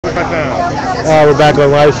We're back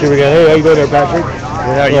on live stream again. Hey, how you doing there, Patrick?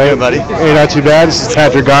 How you doing, buddy? Hey, not too bad. This is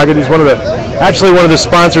Patrick Goggin. He's one of the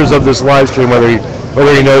sponsors of this live stream, whether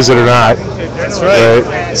he knows it or not. That's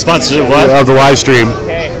right. Sponsor of what? Of the live stream.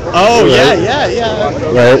 Oh, right. Yeah.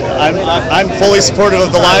 Right. I'm fully supportive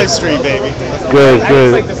of the live stream, baby. Good.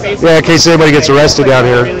 Yeah, in case anybody gets arrested down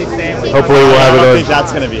here, hopefully we'll have it on. I don't think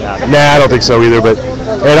that's going to be happening. Nah, I don't think so either, but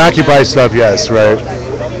it occupies stuff, yes, right.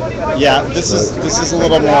 Yeah, this is a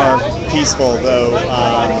little more peaceful, though.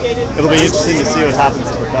 It'll be interesting to see what happens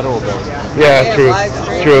at the federal building. Yeah, true.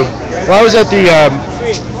 Well, I was at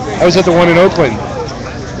the one in Oakland,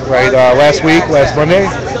 right, last Monday,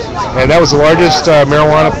 and that was the largest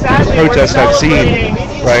marijuana protest I've seen.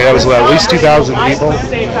 Right, that was at least 2,000 people.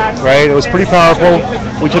 Right, it was pretty powerful.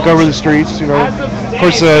 We took over the streets, you know. Of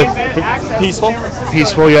course,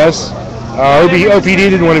 peaceful, yes. OPD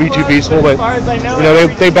didn't want to be too peaceful, but you know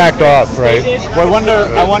they backed off, right? Well,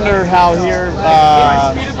 I wonder how here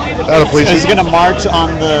the police is going to march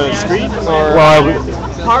on the street, or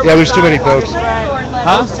yeah, there's too many folks.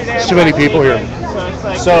 Huh? There's too many people here.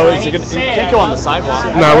 So is it you can't go on the sidewalk.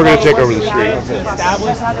 No, we're going to take over the street.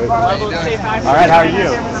 All right, how are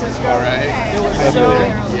you? All right.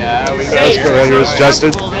 Yeah, we That's good. Here's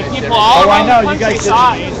Justin. I know you guys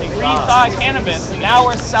rethought cannabis, and now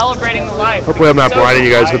we're celebrating the life. Hopefully I'm not blinding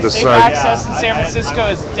you guys with the sun. Access in San Francisco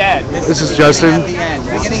is dead. This is Justin.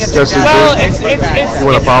 Well, you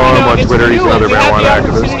want to follow him on Twitter? He's another marijuana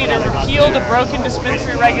activist. We have the opportunity to repeal the broken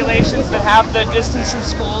dispensary regulations that have the distance from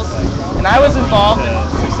schools, and I was involved in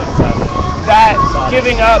that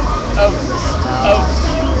giving up of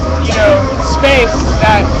space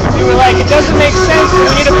that we were like, it doesn't make sense. We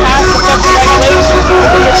need to pass the fucking regulations.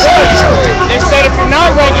 They said if you're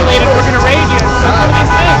not regulated, we're going to raid you. So what do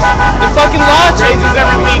these things? The fucking law changes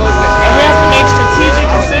every week, and we have to make strategic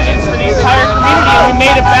decisions for the entire community, and we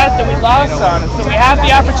made a bet that we lost on. And so we have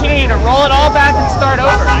the opportunity to roll it all back and start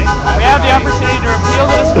over. We have the opportunity to repeal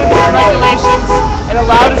the dispensary regulations and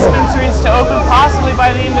allow dispensaries to open possibly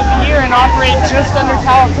by the end of the year and operate just under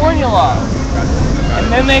California law. And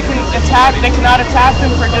then they cannot attack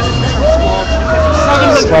them for distance from schools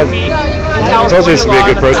because it's 700 feet. It's also supposed to be a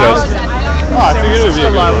good protest. I figured it would be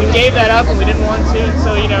a good We gave that up and we didn't want to,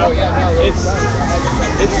 so it's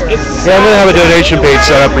yeah, I'm gonna have a donation page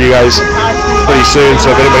set up for you guys pretty soon,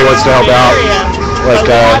 so if anybody wants to help out, like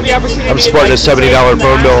I'm supporting a $70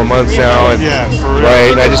 phone bill a month now, and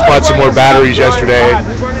right, and I just bought some more batteries yesterday,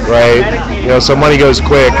 right? You know, so money goes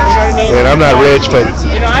quick, and I'm not rich, but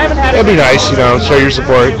it'd be nice, you know, show your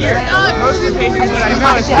support.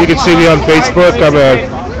 You can see me on Facebook. I'm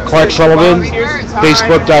Clark Sullivan,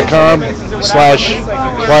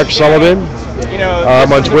 Facebook.com/Clark Sullivan.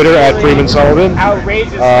 I'm on Twitter at Freeman Sullivan.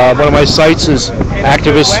 One of my sites is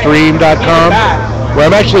activiststream.com, where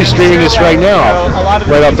I'm actually streaming this right now,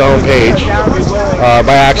 right off the home page,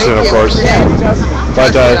 by accident, of course.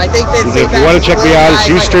 But if you want to check me out, it's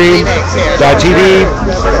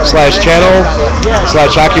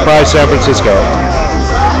ustream.tv/channel/Occupy San Francisco.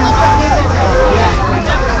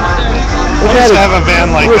 I used to have a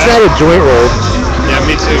van like that. Was that a joint roll? Yeah,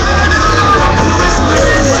 me too.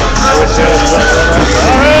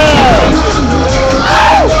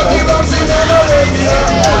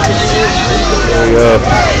 There we go.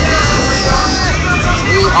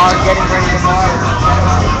 We are getting ready to march.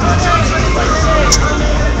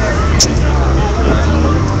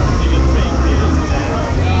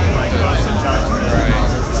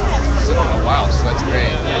 Wow, so that's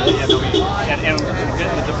great. And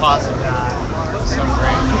getting the deposit. So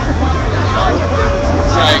great.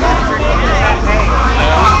 It's like,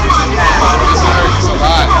 it's a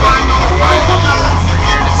lot. We're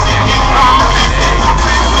here to see it.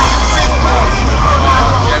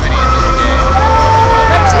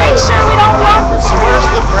 Let's make sure we don't walk. So where's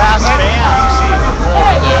the brass band?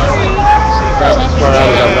 That's as far out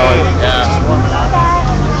as I'm going. Yeah.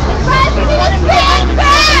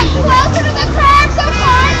 Welcome to the crabs of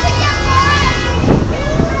Mars again.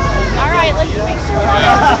 All right, let's make sure we're on the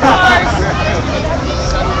cars.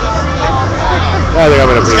 I think I'm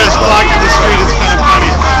gonna This guy's blocking the street. It's kind of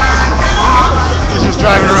funny. He's just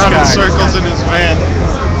driving around in circles in his van.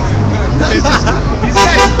 He's just, These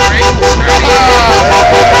guys are great.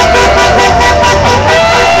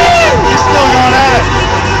 he's still going at it.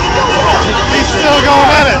 He's still going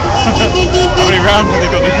at it. How many rounds did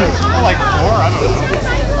they go through? Like 4, I don't know.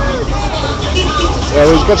 Yeah,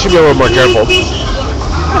 we should be a little more careful.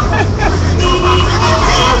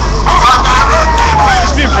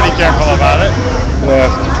 Just being pretty careful about it.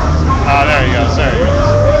 Yeah. Oh, there he goes. There he goes.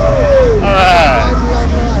 All right.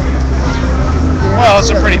 Well, it's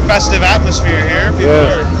a pretty festive atmosphere here. People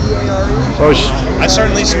Yeah. are, Oh, I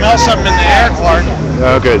certainly smell something in the air, Clark.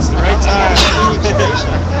 oh, good. Right time.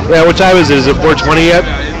 Yeah, what time is it? Is it 4:20 yet? I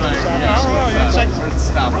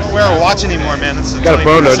don't wear a watch anymore, man. It's the Got a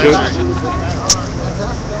phone, don't you? 21st century.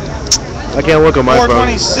 I can't look on my phone.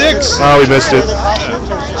 426. Oh, we missed it. Oh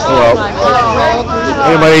well.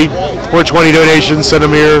 Anybody, 420 donations, send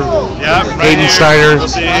them here. Yeah, right Hayden here. Steiner, We'll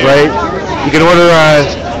see you here. right? You can order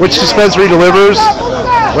which dispensary delivers,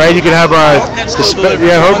 right? You can have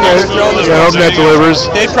HopeNet delivers.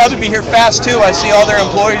 They'd probably be here fast too. I see all their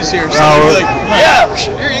employees here. So Oh. they'd be like, yeah,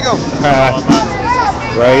 here you go.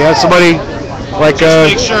 Right? Yeah, somebody like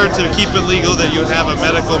Make sure to keep it legal that you have a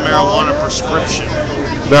medical marijuana prescription.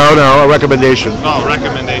 no, a recommendation. Oh,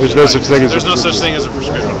 recommendation. There's no such thing as There's no such thing as a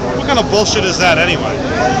prescription. What kind of bullshit is that anyway?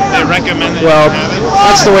 They recommend that Well, you have it?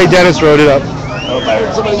 that's the way Dennis wrote it up.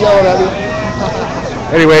 Somebody yelling at me.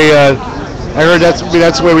 Anyway, I heard that's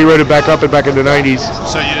the way we wrote it back up back in the 90s.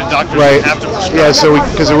 So you the doctors Right. didn't have to prescribe. Yeah, so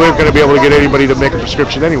because we weren't going to be able to get anybody to make a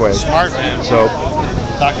prescription anyway. Smart, man. So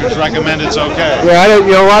Doctors recommend it's okay.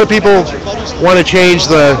 yeah, a lot of people want to change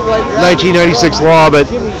the 1996 law, but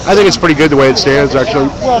I think it's pretty good the way it stands actually.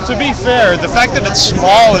 Well, to be fair, the fact that it's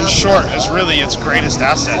small and short is really its greatest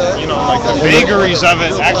asset. You know, like the vagaries of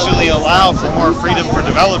it actually allow for more freedom for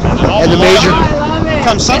development. And all And the laws major- that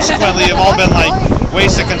come subsequently have all been like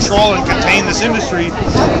ways to control and contain this industry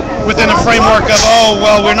within a framework of, oh,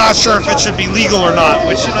 well, we're not sure if it should be legal or not,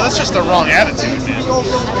 which, you know, that's just the wrong attitude, man.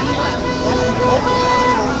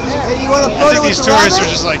 I think these tourists are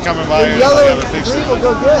just like coming by and have a fix it.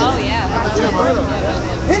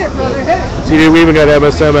 See, we even got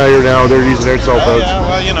MSM out here now. They're using their cell Oh, phones. yeah,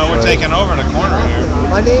 well, you know, we're taking over the corner here.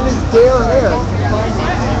 My name is Dale Harris.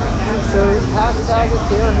 So hashtag is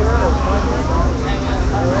Dale Harris.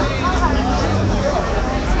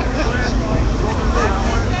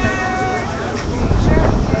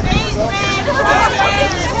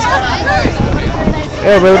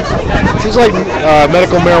 Yeah, man. Seems like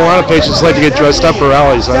medical marijuana patients like to get dressed up for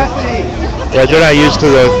rallies, huh? Yeah, they're not used to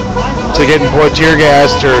getting poured tear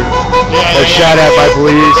gassed or shot at by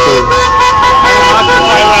police.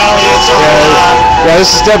 Yeah,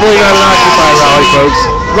 this is definitely not an Occupy rally, folks.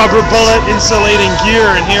 Rubber bullet insulating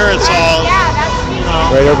gear, and here it's all, you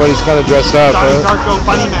know, Right, everybody's kind of dressed up. Donnie Huh? Darko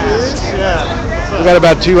bunny masks. Yeah. We got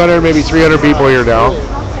about 200, maybe 300 people here now.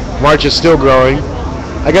 March is still growing.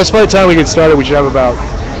 I guess by the time we get started, we should have about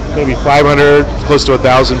maybe 500, close to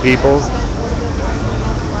 1,000 people.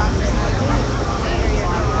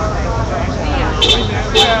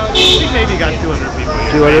 Maybe got 200 people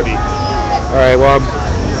here. 200? Maybe. All right, well,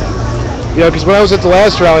 because when I was at the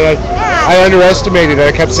last rally, I underestimated it.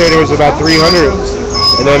 I kept saying it was about 300.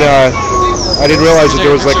 And then I didn't realize that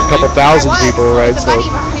there was like a couple thousand people, right? So,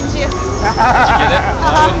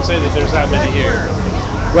 I wouldn't say that there's that many here.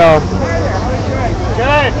 well,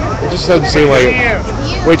 it just doesn't seem like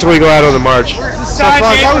it. Wait till we go out on the march. So,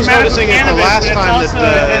 Frank, I was noticing it the last time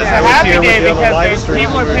that I was here with the other live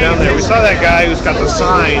stream. We were down there. We saw that guy who's got the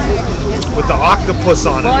sign with the octopus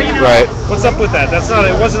on it. Right. What's up with that? That's not.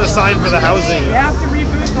 It wasn't a sign for the housing. You have to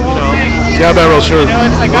reboot the whole thing. Yeah, I'm not real sure. You know,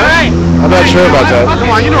 it's like, all right. I'm not sure about that. Come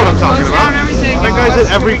on, you know what I'm talking about. That guy's at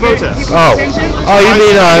every protest. Oh, you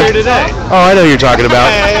mean Here today. I know who you're talking about.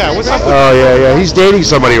 Yeah. What's up with Oh yeah. He's dating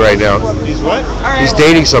somebody right now. He's what? He's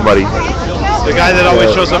dating somebody. The guy that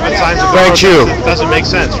always shows up at signs of Frank Chu. protest. It doesn't make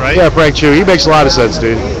sense, right? Yeah, Frank Chu. He makes a lot of sense,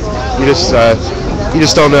 dude. You just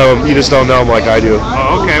don't know him. You just don't know him like I do.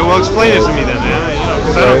 Oh, okay. Well, explain it to me then, man. You know,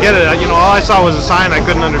 because I don't get it. You know, all I saw was a sign. I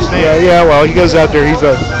couldn't understand. Yeah. Well, he goes out there. He's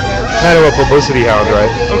a kind of a publicity hound, right?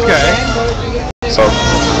 Okay. So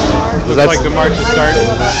Looks that's like the march is starting.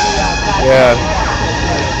 yeah.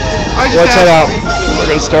 Let's head out. We're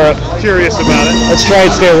gonna start. Curious about it. Let's try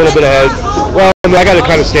and stay a little bit ahead. Well, I got to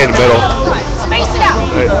kind of stay in the middle. Space it out.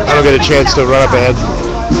 I don't get a chance to run up ahead,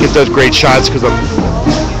 get those great shots because I'm.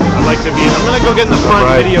 I'd like to be. I'm gonna go get in the front.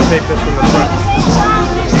 Right. Videotape this from the front.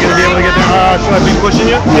 You gonna be able to get there? Should I be pushing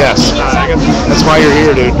you? Yes. I guess. That's why you're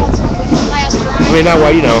here, dude. I mean, not why,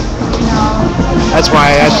 you know. That's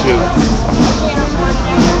why I asked you.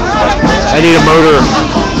 I need a motor,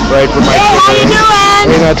 right, for my trip. How you doing?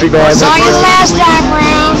 Hey, not too bad. Saw you last time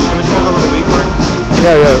round.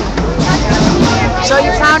 Yeah. So you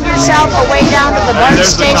found yourself a way down to the bus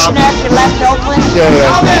there's the station top. after you left Oakland? Yeah.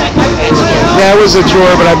 Yeah, it was a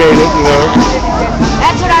chore, but I made it, you know.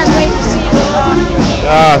 That's what I was waiting to see.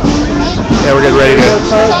 Yeah, we're getting ready to,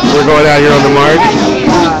 we're going out here on the march.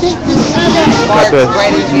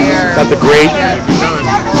 Got the great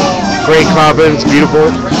coffin, it's beautiful.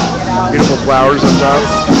 Beautiful flowers on top.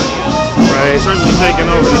 Right. certainly taken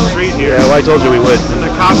over the street here. Yeah, well, I told you we would. And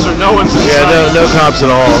the cops are, no one's Yeah, inside. no cops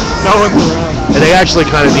at all. No one's around. And they actually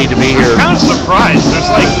kind of need to be here. I'm kind of surprised. There's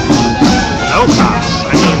like no cops.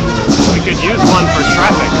 I mean, we could use one for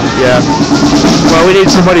traffic. Yeah. Well, we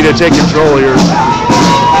need somebody to take control here.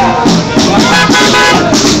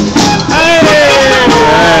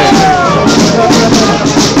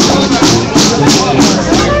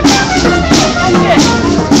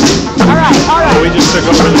 We just took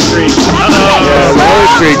over the street. Yeah, Waller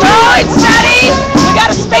Street. Roll it, steady. We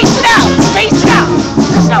gotta space it out. Space it out.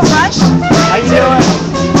 There's no rush. How you doing?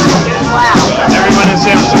 Wow. Everyone in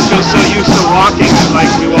San Francisco is so used to walking that like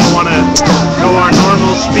we all want to go our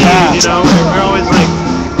normal speed, you know? We're always like,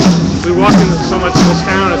 we walk in so much in this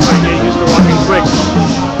town, it's like you're used to walking quick.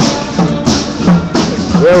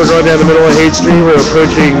 Yeah, we're going down the middle of Haight Street. We're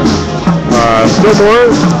approaching Fillmore.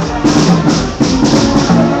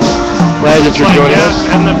 Glad that you're joining us.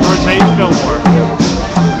 And the first Haight Fillmore.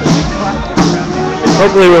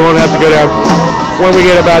 Hopefully we won't have to go down. When we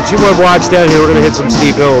get about 2 more blocks down here, we're going to hit some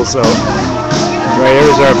steep hills. So, right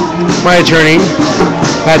here's my attorney,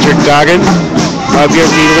 Patrick Goggin. If you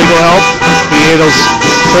need legal help, he handles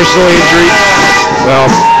personal injury. Well,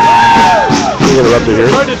 we interrupted here.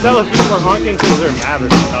 It's hard to tell if people are honking because they're mad or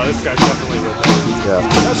not. This guy's definitely with us. Yeah.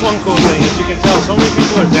 That's one cool thing, is you can tell so many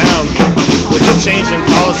people are down with the change in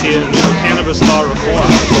policy and cannabis law reform.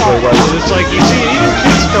 It's like you see even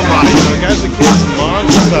kids come by, you know, guys with kids and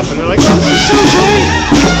moms and stuff, and they're like, oh, this is so great!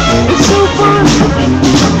 It's so fun!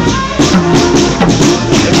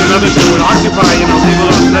 It's another thing with Occupy, you know, people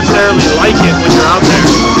don't necessarily like it when you're out there.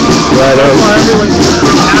 Right. That's why everyone's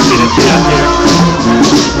pretty happy to see us here.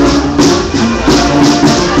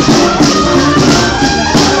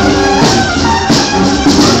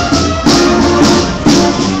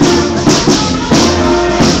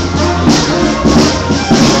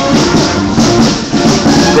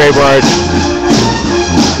 Great barge.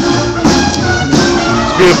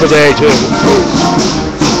 It's a beautiful day too.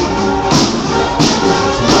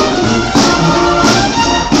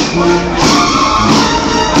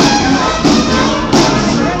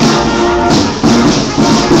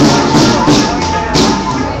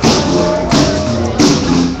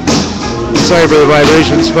 Sorry for the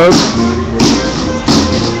vibrations, folks.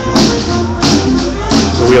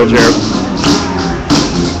 It's a wheelchair.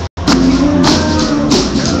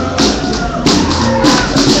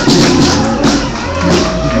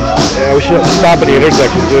 Yeah, we should stop at the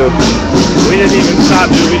intersection too. We didn't even stop,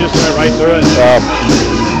 dude. We just went right through it.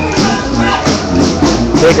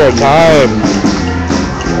 Take our time.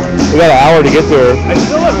 We got an hour to get there. I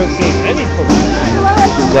still haven't seen any police.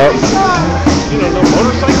 No. You know, no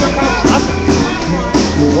motorcycle cops, nothing.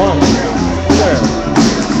 One. Where?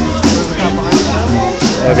 There's a cop behind us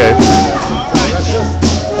now? Okay.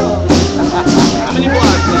 How many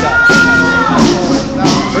blocks is that?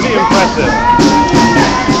 Pretty impressive.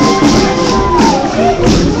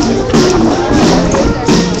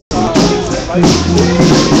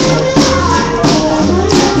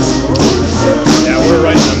 Yeah, we're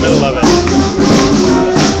right in the middle of it.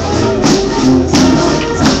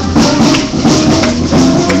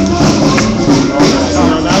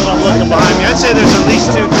 Now that I'm looking behind me, I'd say there's at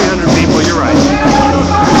least 200-300 people. You're right.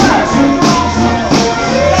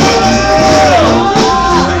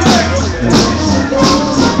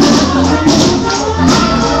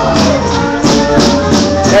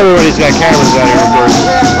 Everybody's got cameras out here recording.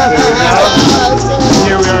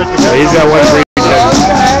 Here we are at the He's got one for each.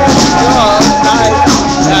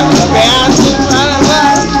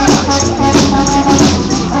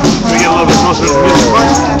 We get a little bit closer to the music box.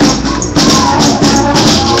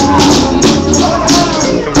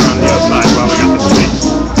 Coming around the outside while we got the street.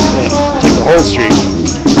 Take the whole street.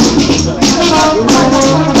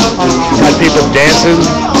 Got people dancing.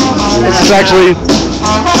 This is actually.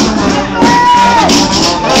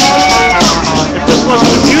 If this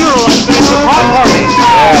wasn't a funeral, I'd say it's a pot party.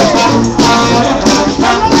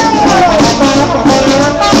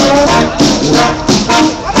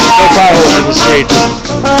 No potholes in the street.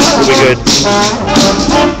 We'll be good.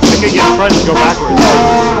 I could get front and go backwards.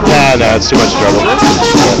 No, it's too much trouble.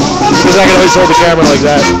 Because I can always hold the camera like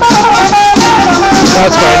that. No,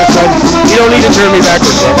 it's fine, it's fine. You don't need to turn me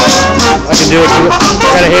backwards, though. I can do it. I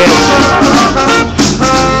got a hand.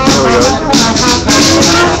 There we go.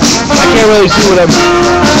 I can't really see what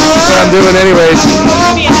I'm doing anyways.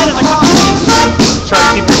 Try to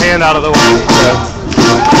keep your hand out of the way. Yeah.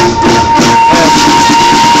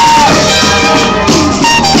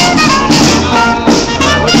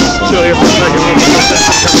 Chill here for a second.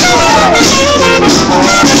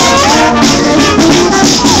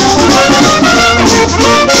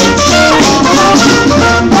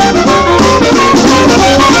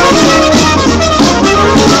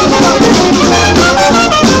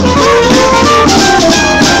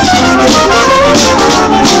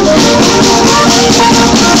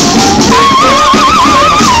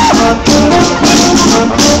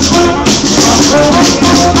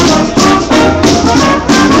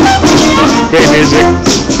 Great music.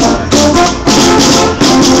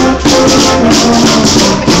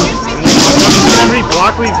 Every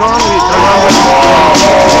block we've gone, we come out with.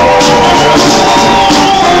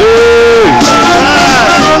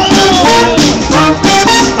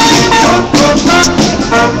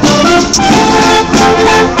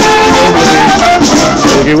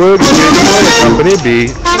 Boogie Woogie, Company B.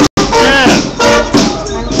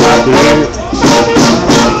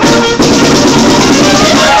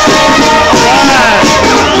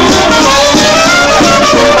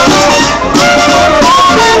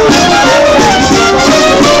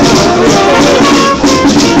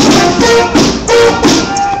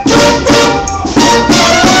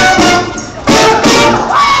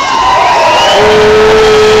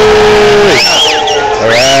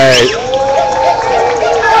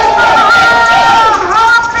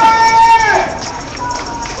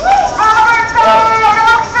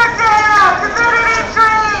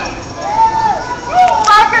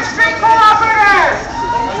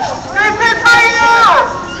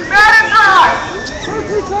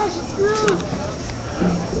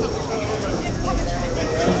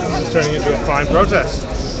 Turning into a fine protest.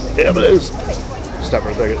 Yeah, but it is. Stop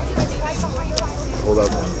for a second. Hold up.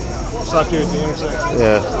 Stop here at the intersection.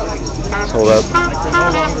 Yeah. Just hold up. I can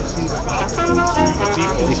no longer see the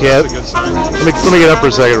people. You can't? That's a good sign. Let me get up for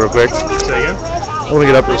a second real quick. Say again? Let me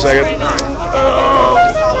get up for a second.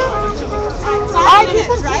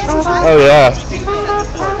 Oh yeah.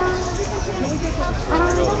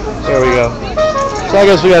 There we go. So I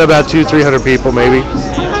guess we got about 200-300 people maybe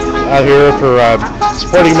out here for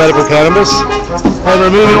supporting medical cannabis. And we're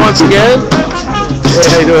moving once again. Hey,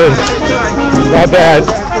 how you doing? Not bad.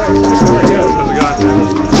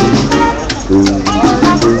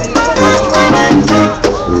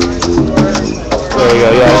 There we go,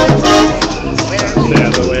 yeah.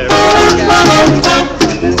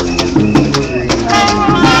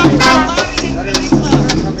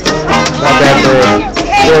 Not bad for a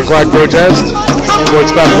 4 o'clock protest. Well,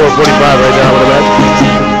 it's about 4:45 right now, what I'm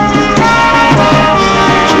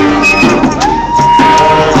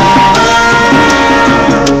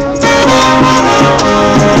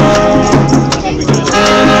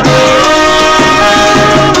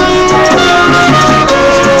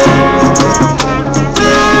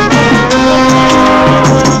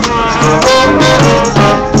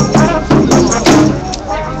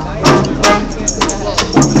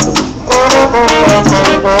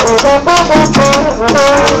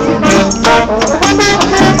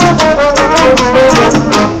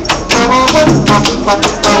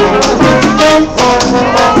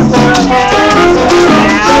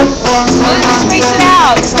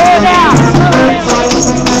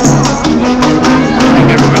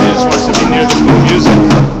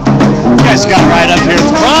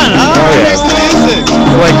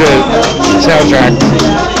soundtrack.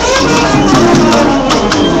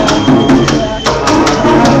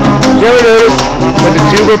 You ever notice when the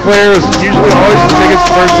tuba player is usually always the biggest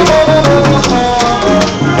person?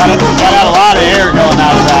 Got a lot of air going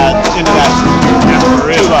out of that, into that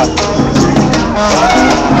tuba.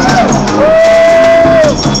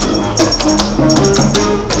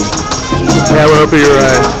 Yeah, we hope you're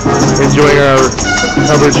enjoying our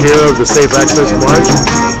coverage here of the Safe Access March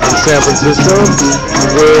in San Francisco.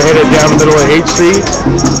 We're headed down the middle of H Street.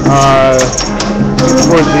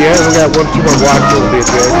 Towards the end, we got 2 more blocks that will be at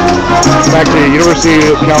the end. Back to the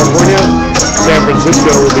University of California, San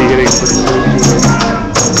Francisco will be hitting pretty soon.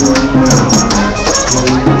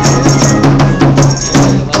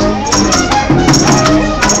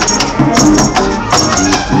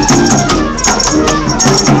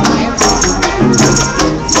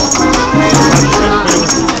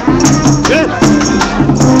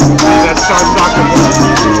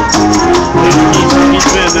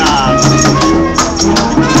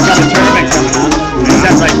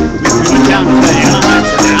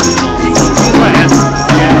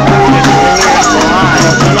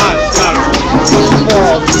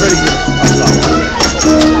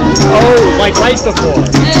 Like right before. Oh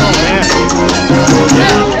man.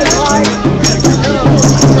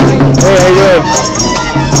 Hey, how you doing?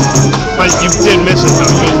 But you did miss it though.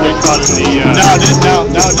 You didn't get caught in the. No.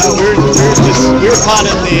 We were caught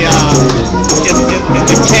in the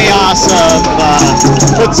chaos of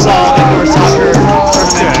futsal, indoor soccer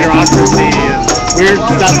tournament bureaucracy, and weird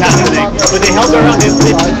stuff happening. But they held their own.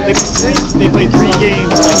 They played 3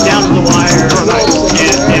 games like down to the wire, and like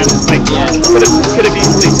could have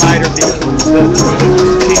easily tied or beat the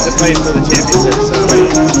teams that played for the championship. So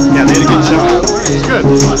yeah, they had a good show. It's good.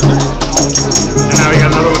 And now we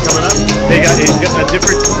got another one coming up. They got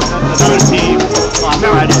another team on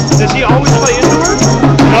Friday. Does he always play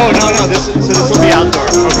indoor? No. This will be outdoor.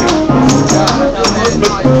 Okay.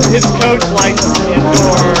 But his coach likes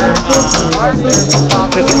indoor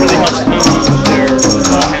because it really helps keep their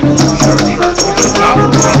hands.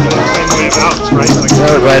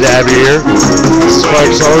 We're glad to have you here. This is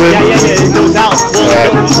Clark Sullivan. Yeah, it goes out.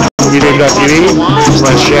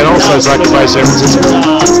 YouTube.tv/channel/Occupy San Francisco.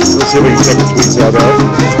 Let's see if we can check the tweets out there.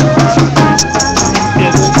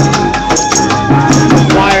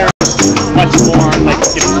 Require much more, like,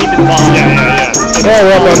 keep involved. Yeah,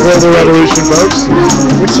 we're up on Global Revolution, folks.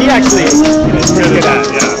 Which he actually is pretty good at,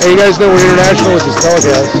 Hey, you guys know we're international with this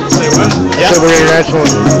telecast. Say what? So we're international.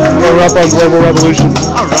 Yeah, we're up on Global Revolution.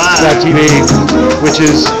 Alright. TV, which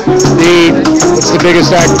is it's the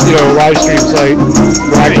biggest live stream site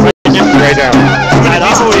right now.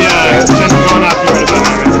 People tend to go off you right about that.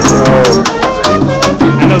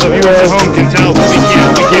 I know the viewers at home can tell, but we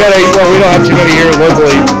can't. We don't have too many here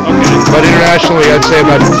locally. Okay. But internationally, I'd say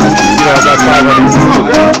about 500.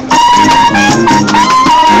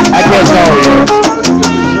 I can't tell you.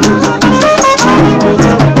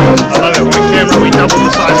 I love it. One camera, we double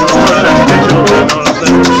the size of the that's digital. You know what I'm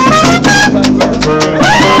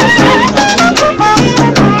saying?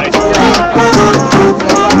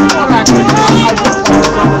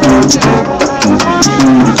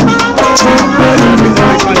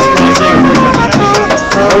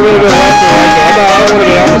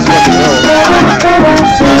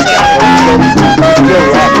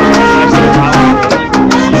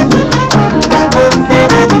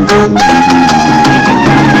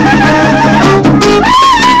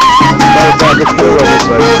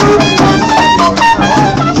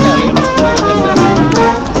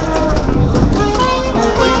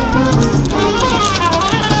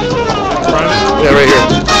 Yeah, right here.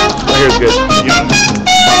 Right here's good.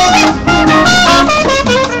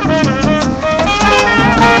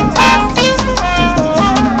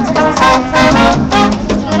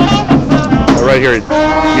 Right here,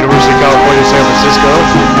 University of California, San Francisco,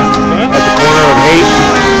 at the corner of Haight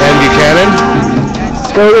and Buchanan. Let's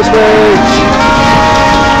go this way.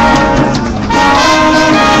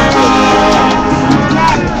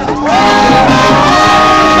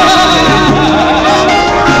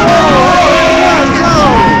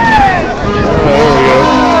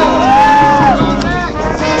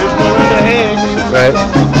 Right.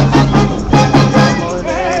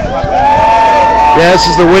 Yeah, this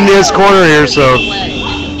is the windiest corner here, so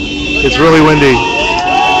it's really windy.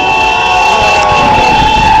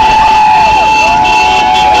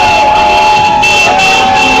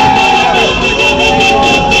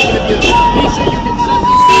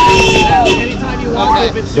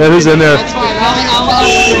 Yeah, who's in there?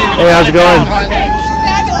 Hey, how's it going?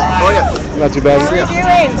 Not too bad.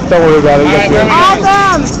 Don't worry about it. You got to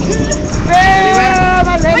Awesome!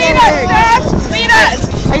 Feed us!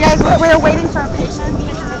 Hey guys, we're waiting for a patient in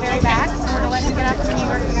the very back, so we're going to let him get up and then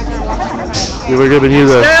you're going to go. We're giving you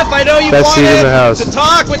the Steph, I know you best seat in the house. to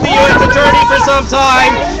talk with the U.S. Attorney for some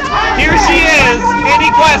time. Here she is. Any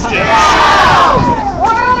questions?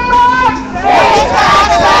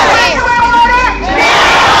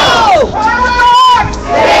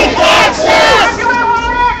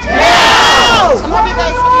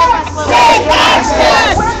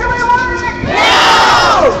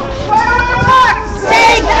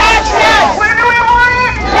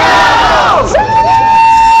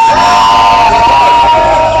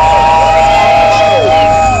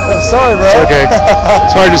 Sorry, bro. Okay.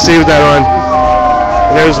 It's hard to see with that on.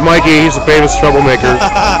 And there's Mikey. He's a famous troublemaker.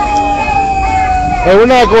 Hey, we're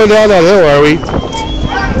not going down that hill, are we?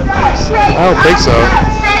 I don't think so. You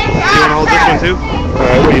want to hold this one too? All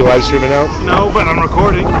right, what are you live streaming out? No, but I'm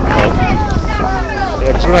recording.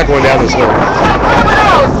 Yeah, because we're not going down this hill.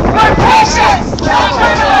 We're patients! Not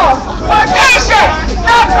criminals! We're patients!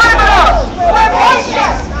 Not criminals! We're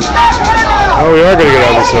patients! Not criminals! Oh, we are going to go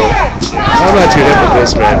down this hill. I'm not too hip with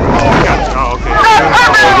this, man. Oh, okay.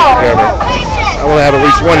 I want to have at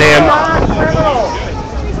least one hand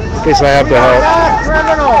in case I have to help.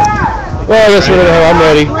 Well, I guess we're going to help. I'm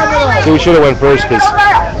ready. So we should have went first because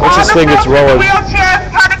once this thing gets rolling.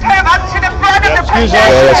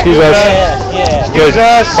 Excuse us. Excuse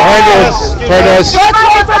us. Behind us. Behind us.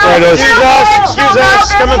 Behind us. Excuse us.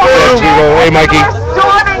 Coming through. Hey, Mikey.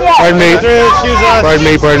 Pardon me. Excuse us. Pardon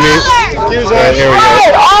me. Pardon me. Excuse All right, us. here we go.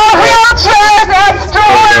 All wheelchairs and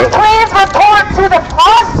strollers, please report to the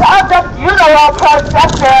front of the funeral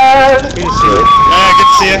procession. Good to see you. Good to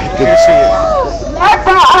see you. Good to see you. That's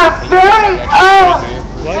our very own.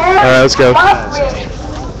 All right, let's go.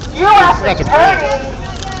 U.S. Attorney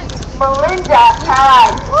Melinda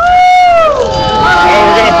Hyde. Oh,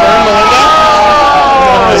 we're going to burn Melinda?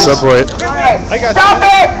 At some point. I got Stop you.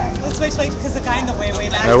 it! Let's wait, because the guy in the way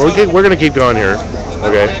back. We're gonna keep going here.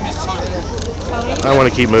 Okay. I want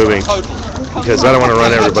to keep moving because I don't want to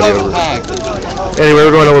run everybody over. Anyway,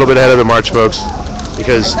 we're going a little bit ahead of the march, folks,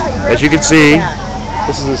 because as you can see,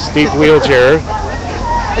 this is a steep wheelchair.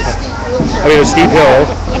 I mean a steep hill,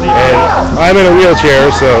 and I'm in a wheelchair,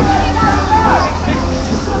 so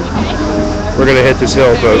we're gonna hit this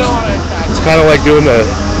hill, folks. It's kind of like doing the.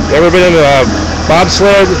 Ever been in a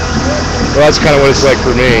bobsled? Well, that's kind of what it's like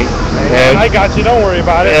for me. And I got you. Don't worry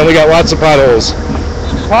about it. and we got lots of potholes.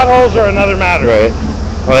 Potholes are another matter. Right.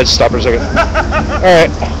 Oh, let's stop for a second. All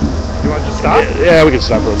right. You want to stop? Yeah, we can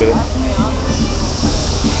stop for a minute.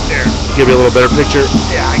 There. Give you a little better picture.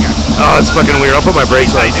 Yeah, I got you. Oh, it's fucking weird. I'll put my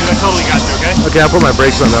brakes on. Dude, I totally got you. Okay. Okay, I'll put my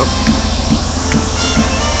brakes on though.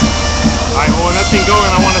 All right. Well, when that thing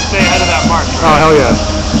going, I want to stay ahead of that march. Oh, hell yeah.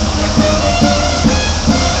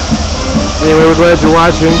 Anyway, we're glad you're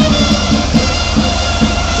watching.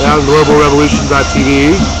 Down on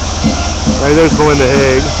globalrevolution.tv. Right there's Melinda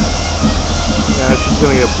Haig. Yeah, she's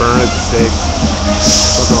gonna get burned at the stake.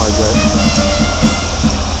 Something like that.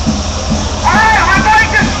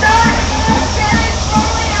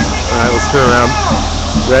 Alright, let's turn around.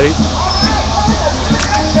 Ready?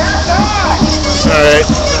 Alright.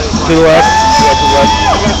 To the left. Yeah, to the left.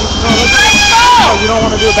 Oh, you don't want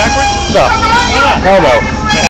to do it backwards? No. Hell no.